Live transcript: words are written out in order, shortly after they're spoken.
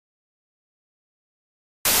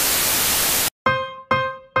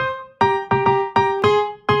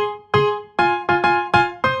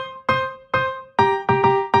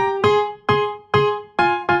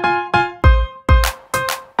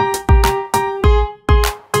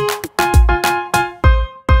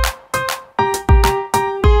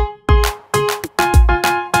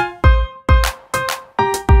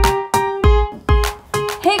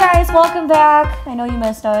welcome back. I know you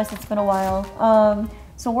missed us. It's been a while.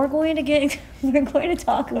 So we're going to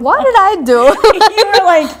talk about... What did I do? You were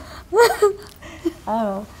like... I don't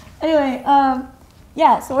know. Anyway,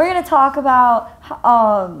 yeah, so we're going to talk about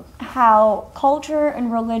how culture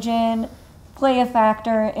and religion play a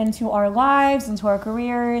factor into our lives, into our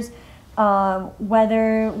careers,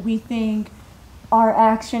 whether we think our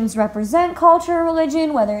actions represent culture or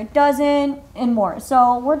religion, whether it doesn't, and more.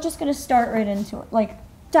 So we're just going to start right into it, like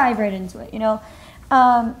dive right into it, you know.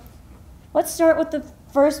 Let's start with the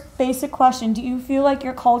first basic question. Do you feel like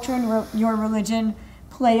your culture and your religion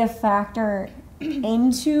play a factor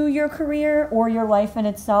into your career or your life in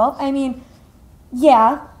itself? I mean,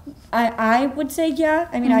 yeah, I would say yeah.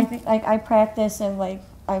 I mean, I think I practice and like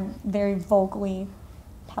I'm very vocally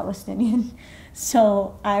Palestinian,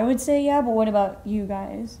 so I would say yeah. But what about you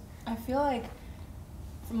guys? I feel like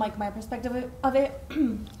from like my perspective of it,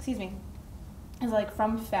 excuse me, is like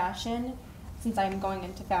from fashion. Since I'm going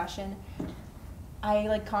into fashion, I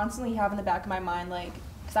like constantly have in the back of my mind like,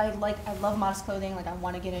 because I love modest clothing, like I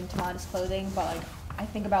want to get into modest clothing, but like I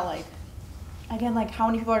think about like, again, like how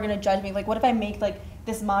many people are going to judge me? Like what if I make like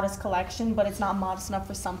this modest collection but it's not modest enough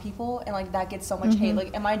for some people, and like that gets so much hate?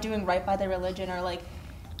 Like am I doing right by the religion, or like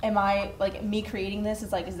am I like me creating this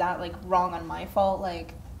is that like wrong on my fault?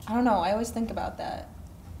 Like I don't know, I always think about that.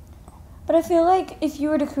 But I feel like if you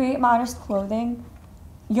were to create modest clothing,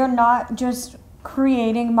 you're not just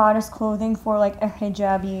creating modest clothing for like a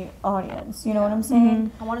hijabi audience, you know what I'm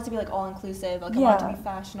saying? I want it to be like all inclusive, like I want it to be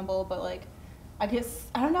fashionable, but like I guess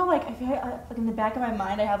I don't know, like I feel like in the back of my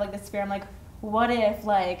mind I have like this fear. I'm like, what if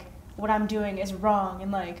like what I'm doing is wrong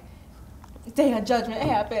and like day of judgment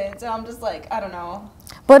happens, and I'm just like, I don't know.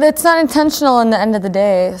 But it's not intentional in the end of the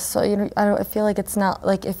day, so you know, I feel like it's not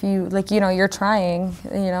like if you like, you know, you're trying,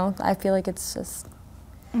 you know, I feel like it's just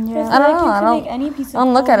I don't know. You can make any piece of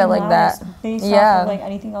don't look at it like modest that. Based off of like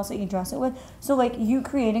anything else that you dress it with. So like you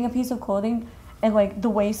creating a piece of clothing and like the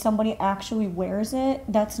way somebody actually wears it,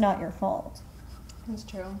 that's not your fault. That's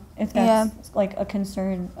true. If that's like a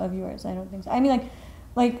concern of yours, I don't think so. I mean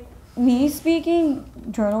like me speaking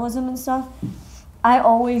journalism and stuff, I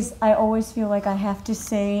always feel like I have to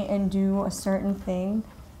say and do a certain thing,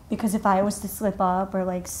 because if I was to slip up or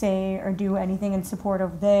like say or do anything in support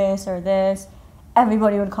of this or this,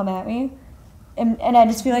 everybody would come at me. And I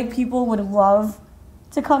just feel like people would love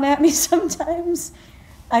to come at me sometimes.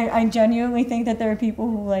 I genuinely think that there are people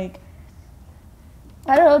who like,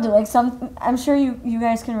 I don't know, do like I'm sure you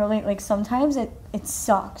guys can relate, like sometimes it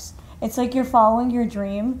sucks. It's like you're following your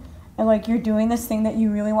dream and like you're doing this thing that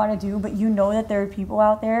you really want to do, but you know that there are people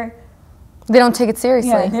out there. They don't take it seriously.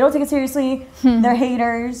 Yeah, they don't take it seriously. They're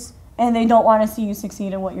haters, and they don't want to see you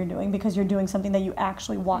succeed in what you're doing because you're doing something that you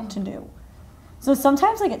actually want to do. So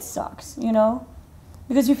sometimes like it sucks, you know,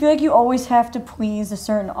 because you feel like you always have to please a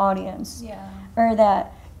certain audience. Yeah. Or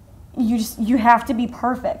that you have to be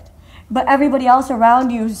perfect, but everybody else around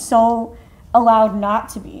you is so allowed not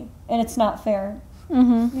to be, and it's not fair.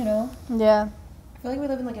 You know? Yeah. I feel like we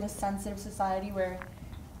live in like in a sensitive society where,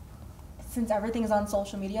 since everything is on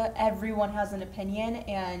social media, everyone has an opinion,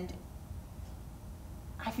 and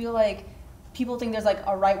I feel like people think there's like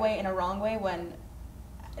a right way and a wrong way when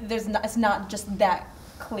it's not just that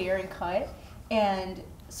clear and cut. And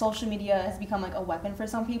social media has become like a weapon for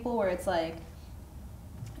some people, where it's like,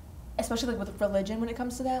 especially like with religion when it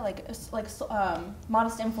comes to that, like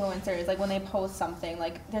modest influencers, like when they post something,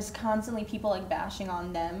 like there's constantly people like bashing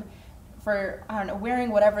on them for, I don't know,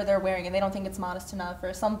 wearing whatever they're wearing, and they don't think it's modest enough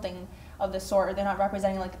or something of the sort, or they're not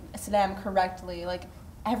representing like Islam correctly. Like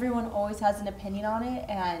everyone always has an opinion on it,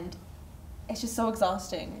 and it's just so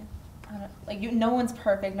exhausting. Like no one's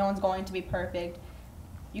perfect, no one's going to be perfect.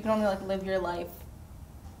 You can only like live your life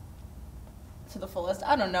to the fullest.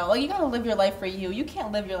 I don't know, like you gotta live your life for you. You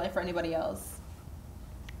can't live your life for anybody else.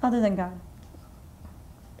 Other than God.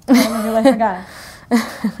 You gotta live your life for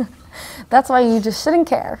God. That's why you just shouldn't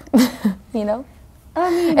care, you know? I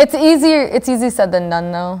mean, It's easier said than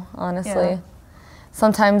done though, honestly. Yeah.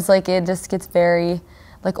 Sometimes like it just gets very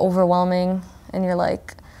like overwhelming, and you're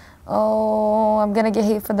like, oh, I'm gonna get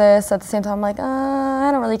hate for this. At the same time, I'm like,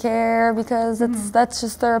 I don't really care, because that's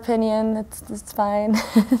just their opinion. It's fine.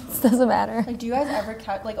 It doesn't matter. Like, do you guys ever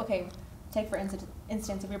like, okay, take for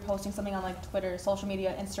instance, if you're posting something on like Twitter, social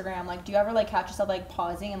media, Instagram, like, do you ever like catch yourself like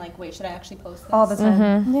pausing and like, wait, should I actually post this? all the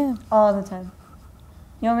time. Yeah. All the time.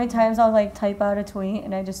 You know how many times I'll like type out a tweet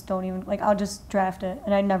and I just don't even, like I'll just draft it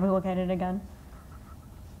and I never look at it again.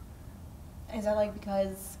 Is that like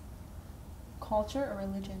because culture or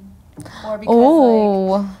religion? Or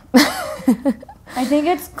because I think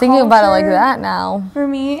it's thinking about it like culture. that now. For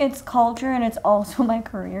me, it's culture, and it's also my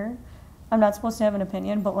career. I'm not supposed to have an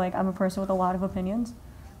opinion, but like I'm a person with a lot of opinions,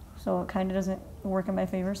 so it kind of doesn't work in my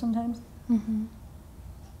favor sometimes. Mm-hmm.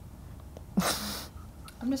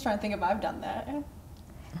 I'm just trying to think if I've done that. Have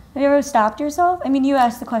you ever stopped yourself? I mean, you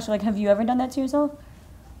asked the question, like, have you ever done that to yourself?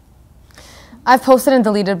 I've posted and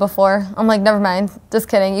deleted before. I'm like, never mind, just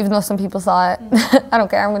kidding. Even though some people saw it, I don't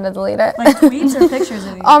care. I'm gonna delete it. Like tweets or pictures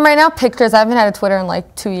of you? Right now, pictures. I haven't had a Twitter in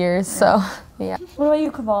like 2 years, so yeah. What about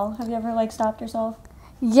you, Kaval? Have you ever like stopped yourself?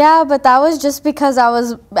 Yeah, but that was just because I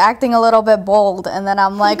was acting a little bit bold, and then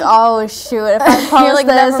I'm like, oh shoot, if I post like,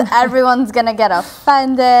 this, everyone's gonna get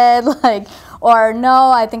offended, like, or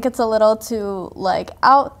no, I think it's a little too like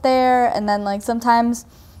out there. And then like sometimes,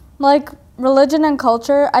 like religion and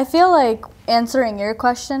culture, I feel like answering your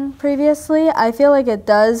question previously, I feel like it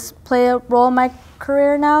does play a role in my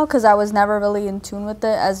career now, because I was never really in tune with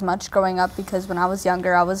it as much growing up, because when I was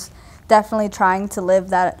younger, I was definitely trying to live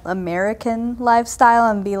that American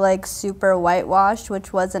lifestyle and be like super whitewashed,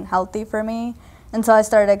 which wasn't healthy for me until I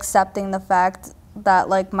started accepting the fact that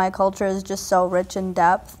like my culture is just so rich in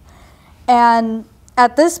depth. And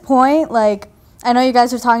at this point, like, I know you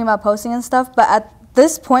guys are talking about posting and stuff, but at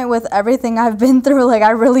this point with everything I've been through, like,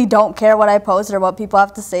 I really don't care what I post or what people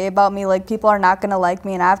have to say about me. Like, people are not going to like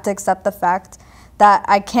me, and I have to accept the fact that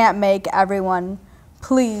I can't make everyone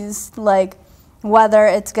please, like, whether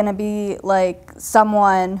it's going to be, like,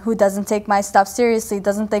 someone who doesn't take my stuff seriously,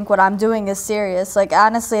 doesn't think what I'm doing is serious. Like,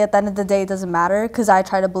 honestly, at the end of the day, it doesn't matter, because I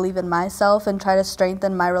try to believe in myself and try to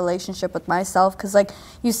strengthen my relationship with myself. Because, like,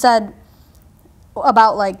 you said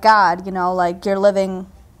about, like, God, you know, like, you're living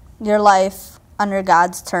your life under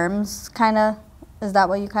God's terms, kind of. Is that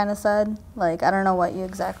what you kind of said? Like, I don't know what you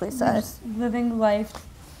exactly said. Just living life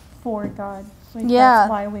for God. Like, Yeah. That's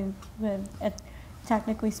why we live.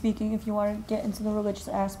 Technically speaking, if you want to get into the religious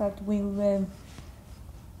aspect, we live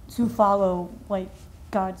to follow, like,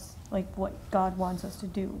 God's, like, what God wants us to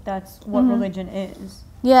do. That's what religion is.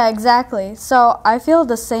 Yeah, exactly. So I feel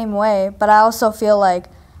the same way, but I also feel like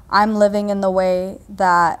I'm living in the way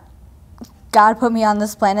that God put me on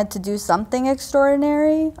this planet to do something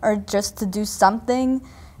extraordinary, or just to do something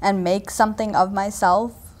and make something of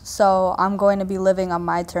myself. So I'm going to be living on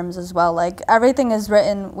my terms as well. Like, everything is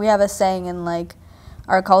written, we have a saying in, like,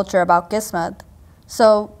 our culture about Qismat.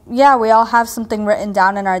 So, yeah, we all have something written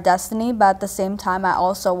down in our destiny, but at the same time, I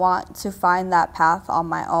also want to find that path on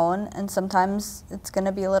my own, and sometimes it's going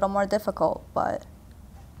to be a little more difficult, but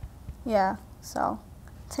yeah. So,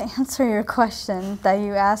 to answer your question that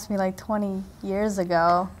you asked me like 20 years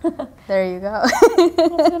ago, there you go.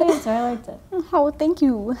 That's a good answer. I liked it. Oh, thank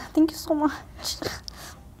you. Thank you so much.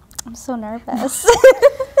 I'm so nervous.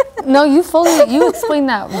 No, you explained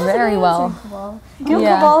that very well.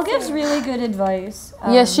 Kaval gives really good advice.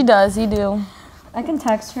 Yes, she does. You do. I can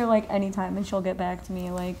text her like anytime and she'll get back to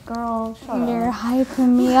me like, girl, shut You're up. hyping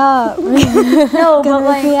me up. No, but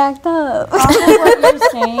like, react up. off of what you're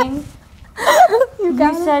saying, you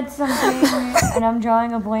said something and I'm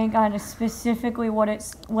drawing a blank on specifically what it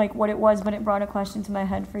was, but it brought a question to my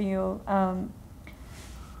head for you.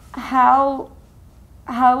 How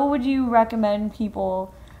would you recommend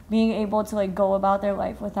people being able to like go about their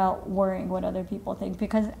life without worrying what other people think?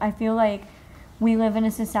 Because I feel like we live in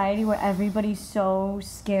a society where everybody's so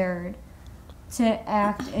scared to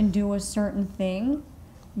act and do a certain thing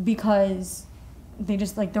because they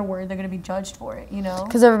just like they're worried they're gonna be judged for it, you know?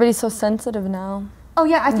 Because everybody's so sensitive now. Oh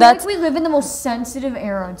yeah, I feel like we live in the most sensitive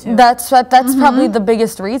era too. That's probably the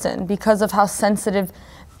biggest reason, because of how sensitive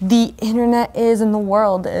the internet is and the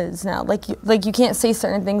world is now. Like you can't say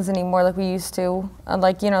certain things anymore like we used to.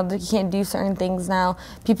 Like, you know, you can't do certain things now.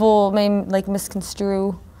 People may like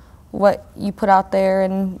misconstrue what you put out there,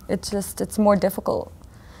 and it's more difficult.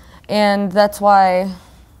 And that's why you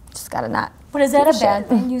just gotta not. But is that a bad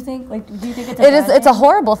thing, do you think? Like, do you think it's a bad thing? It's a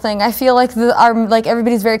horrible thing. I feel like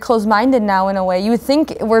everybody's very closed-minded now in a way. You would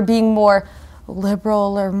think we're being more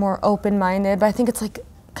liberal or more open-minded, but I think it's like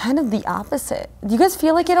kind of the opposite. Do you guys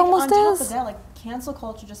feel like it almost on top is? of that, like, cancel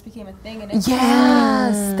culture just became a thing, and it's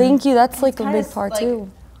Yes, thank you. That's like a kinda big part like, too.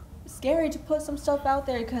 scary to put some stuff out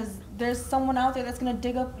there, because there's someone out there that's gonna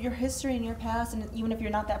dig up your history and your past, and even if you're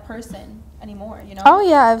not that person anymore, you know. Oh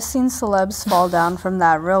yeah, I've seen celebs fall down from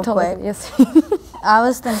that real quick. Yes. I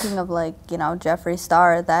was thinking of like, you know, Jeffree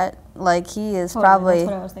Star, that like he is probably that's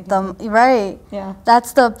what I was thinking the right. Yeah.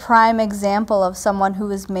 That's the prime example of someone who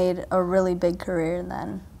has made a really big career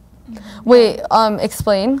then. Wait,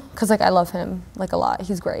 explain, because like I love him like a lot.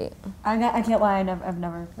 He's great. I can't lie, I've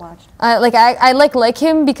never watched. I like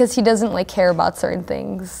him because he doesn't like care about certain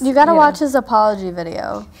things. You gotta Yeah. watch his apology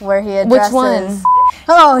video where he addresses. Which one?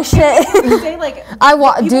 Oh shit. Say, like,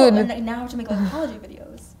 Dude. now have to make like apology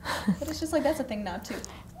videos. But it's just like, that's a thing now, too.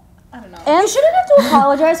 I don't know. And you shouldn't have to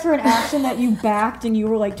apologize for an action that you backed and you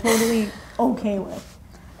were like totally okay with.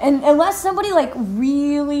 And unless somebody like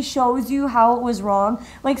really shows you how it was wrong,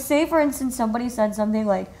 like say for instance somebody said something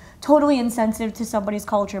like totally insensitive to somebody's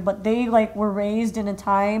culture, but they like were raised in a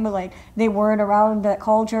time like they weren't around that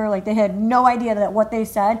culture, like they had no idea that what they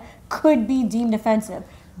said could be deemed offensive.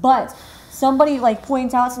 But somebody like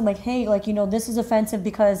points out something like, hey, like, you know, this is offensive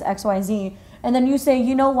because XYZ. And then you say,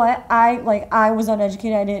 you know what, I was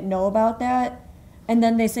uneducated, I didn't know about that. And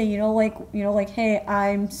then they say, hey,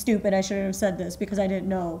 I'm stupid, I shouldn't have said this because I didn't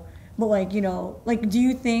know. But like, you know, like, do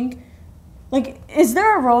you think, like, is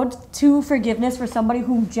there a road to forgiveness for somebody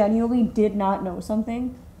who genuinely did not know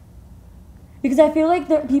something? Because I feel like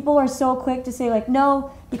that people are so quick to say like,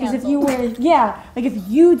 no, because if you were, like if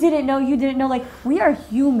you didn't know, like we are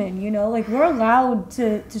human, you know, like we're allowed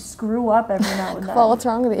to screw up every now and then. Well, what's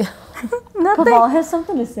wrong with you? Nothing. Paval has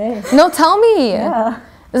something to say. No, tell me. Yeah.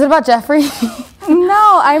 Is it about Jeffrey?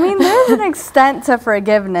 No, I mean, there's an extent to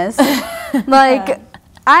forgiveness. Like,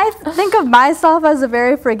 I think of myself as a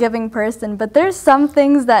very forgiving person, but there's some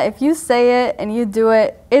things that if you say it and you do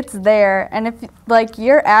it, it's there. And if, like,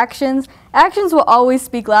 your actions will always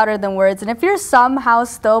speak louder than words. And if you're somehow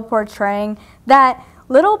still portraying that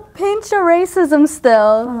little pinch of racism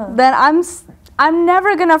still, then I'm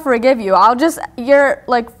never gonna forgive you.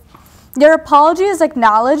 Your apology is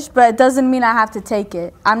acknowledged, but it doesn't mean I have to take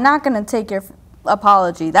it. I'm not gonna take your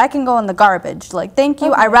apology. That can go in the garbage. Like, thank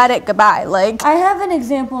you, I read it, goodbye. Like, I have an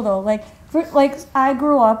example though. I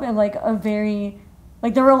grew up in like a very,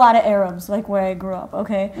 like there were a lot of Arabs like where I grew up.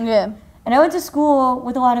 Okay. yeah. And I went to school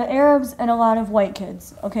with a lot of Arabs and a lot of white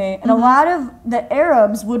kids. Okay. And a lot of the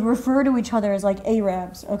Arabs would refer to each other as like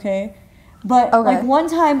Arabs. Okay. But like one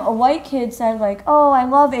time a white kid said like, oh, I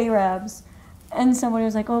love Arabs. And somebody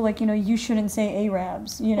was like, oh, like, you know, you shouldn't say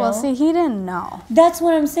Arabs, you know? Well, see, he didn't know. That's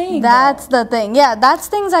what I'm saying. That's the thing. Yeah, that's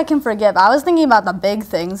things I can forgive. I was thinking about the big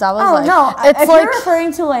things. I was like, no, it's if like, you're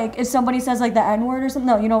referring to, like, if somebody says, like, the N-word or something,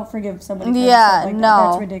 no, you don't forgive somebody for yeah, like no. that.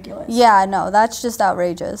 That's ridiculous. Yeah, no, that's just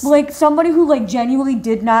outrageous. Like, somebody who, like, genuinely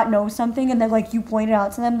did not know something and then, like, you pointed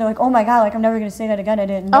out to them, they're like, oh, my God, like, I'm never going to say that again. I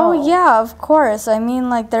didn't know. Oh, yeah, of course. I mean,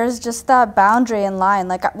 like, there's just that boundary in line.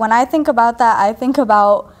 Like, when I think about that, I think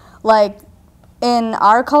about, like, in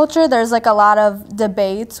our culture, there's like a lot of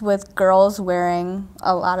debates with girls wearing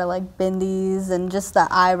a lot of like bindis and just the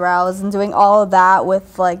eyebrows and doing all of that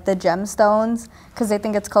with like the gemstones because they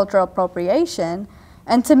think it's cultural appropriation.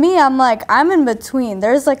 And to me, I'm like, I'm in between.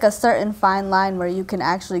 There's like a certain fine line where you can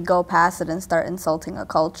actually go past it and start insulting a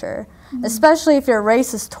culture, especially if you're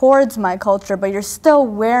racist towards my culture, but you're still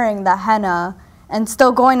wearing the henna and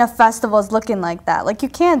still going to festivals looking like that. Like, you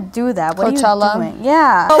can't do that. What Coachella. are you doing?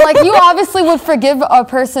 Yeah. So, like, you obviously would forgive a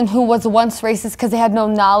person who was once racist because they had no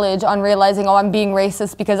knowledge on realizing, oh, I'm being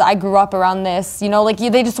racist because I grew up around this. You know, like,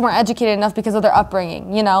 they just weren't educated enough because of their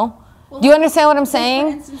upbringing, you know? Well, do you understand what I'm saying?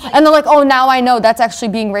 Instance, like, and they're like, oh, now I know that's actually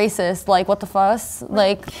being racist. Like, what the fuss?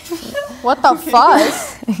 Like, what the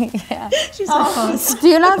fuss? Yeah. She's like, fuss. Do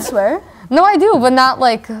you not swear? No, I do, but not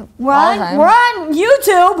like we're on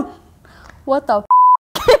YouTube. What the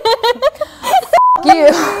you?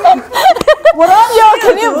 What up, yo?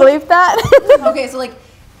 Can you believe that? Okay, so like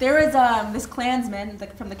there was this Klansman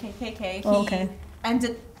from the KKK. He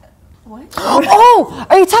ended. What? Oh,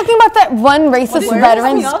 are you talking about that one racist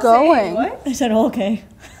veteran? Going. What? I said, okay.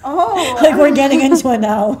 Oh. Like, we're getting into it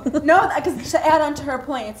now. No, because to add on to her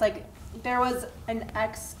point, it's like there was an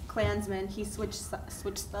ex-Klansman. He switched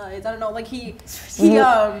sides. I don't know. Like he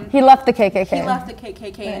left the KKK. He left the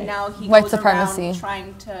KKK, and now he White goes supremacy. around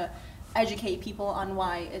trying to educate people on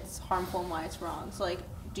why it's harmful and why it's wrong. So like,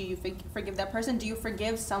 do you forgive that person? Do you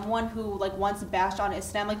forgive someone who like once bashed on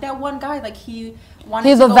Islam? Like that one guy, like he wanted.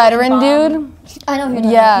 He's to a go veteran and dude. I know who.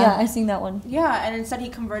 Yeah, I seen that one. Yeah, and instead he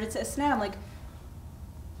converted to Islam. Like,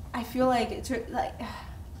 I feel like it's like.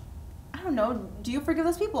 I don't know. Do you forgive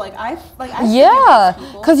those people? Yeah,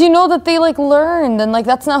 because you know that they like learned and like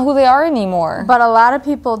that's not who they are anymore. But a lot of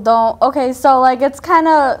people don't. Okay, so like it's kind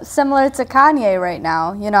of similar to Kanye right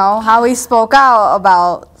now. You know how he spoke out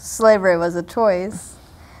about slavery was a choice.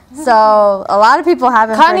 So a lot of people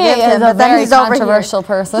haven't Kanye forgiven him, is a but then very he's over controversial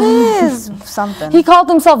person. He is something. He called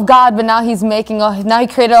himself God, but now he's now he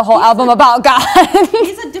created a whole album about God.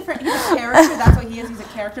 He's a character. That's what he is. He's a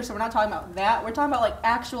character. So we're not talking about that. We're talking about like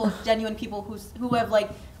actual genuine people who have like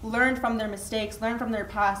learned from their mistakes, learned from their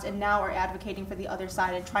past, and now are advocating for the other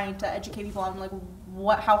side and trying to educate people on like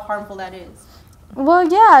how harmful that is. Well,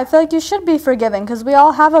 yeah, I feel like you should be forgiven because we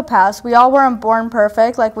all have a past. We all weren't born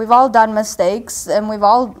perfect. Like, we've all done mistakes, and we've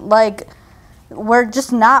all, like, we're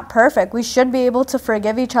just not perfect. We should be able to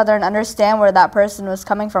forgive each other and understand where that person was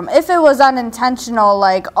coming from. If it was unintentional,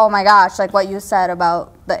 like, oh my gosh, like what you said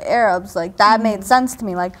about the Arabs, like that made sense to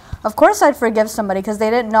me. Like, of course I'd forgive somebody because they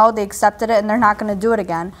didn't know, they accepted it, and they're not going to do it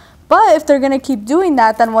again. But if they're going to keep doing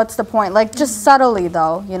that, then what's the point? Like, just subtly,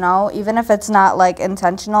 though, you know, even if it's not, like,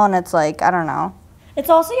 intentional and it's, like, I don't know. It's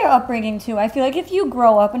also your upbringing, too. I feel like if you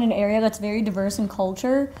grow up in an area that's very diverse in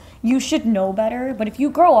culture, you should know better. But if you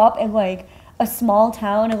grow up in, like, a small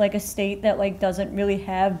town in, like, a state that, like, doesn't really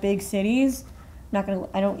have big cities, I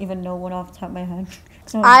don't even know one off the top of my head.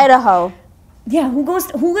 So, Idaho. yeah,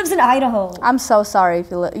 who lives in Idaho? I'm so sorry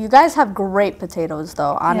if you guys have great potatoes,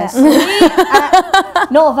 though, honestly. Yeah.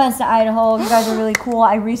 No offense to Idaho. You guys are really cool.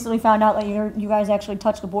 I recently found out that you guys actually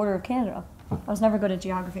touch the border of Canada. I was never good at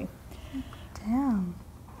geography. Damn.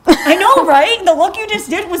 I know, right? The look you just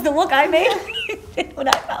did was the look I made when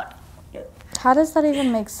I found it. How does that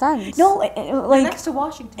even make sense? No, like next to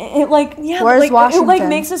Washington. Where's Washington? It like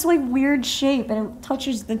makes this like weird shape and it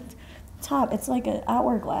touches the top. It's like an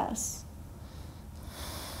hourglass.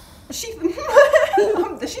 Is she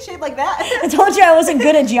shaped like that? I told you I wasn't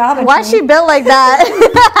good at geometry. Why's she built like that?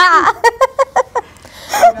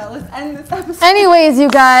 Let's end this episode. Anyways, you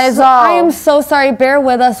guys, I am so sorry. Bear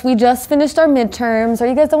with us. We just finished our midterms. Are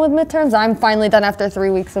you guys done with midterms? I'm finally done after 3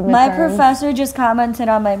 weeks of midterms. My professor just commented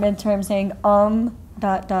on my midterm saying, ... Are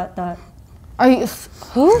you,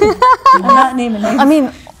 who? I'm not naming names. I mean,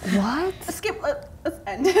 what? Skip. Let's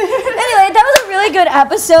end. Anyway, that was a really good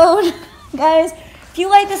episode, guys. If you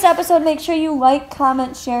like this episode, make sure you like,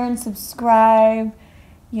 comment, share, and subscribe.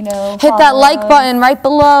 You know, hit that like button right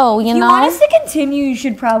below, you know? If you want us to continue, you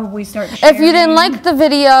should probably start sharing. If you didn't like the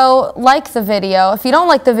video, like the video. If you don't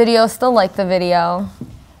like the video, still like the video. All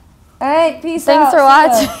right, peace Thanks out. for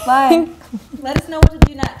watching. Bye. Let us know what to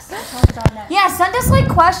do next. Tell us on next. Yeah, send us like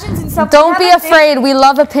questions and stuff. Don't be afraid. We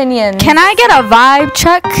love opinions. Can I get a vibe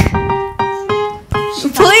check?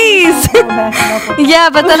 Please. Yeah,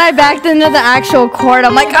 but then I backed into the actual cord.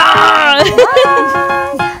 I'm like, ah!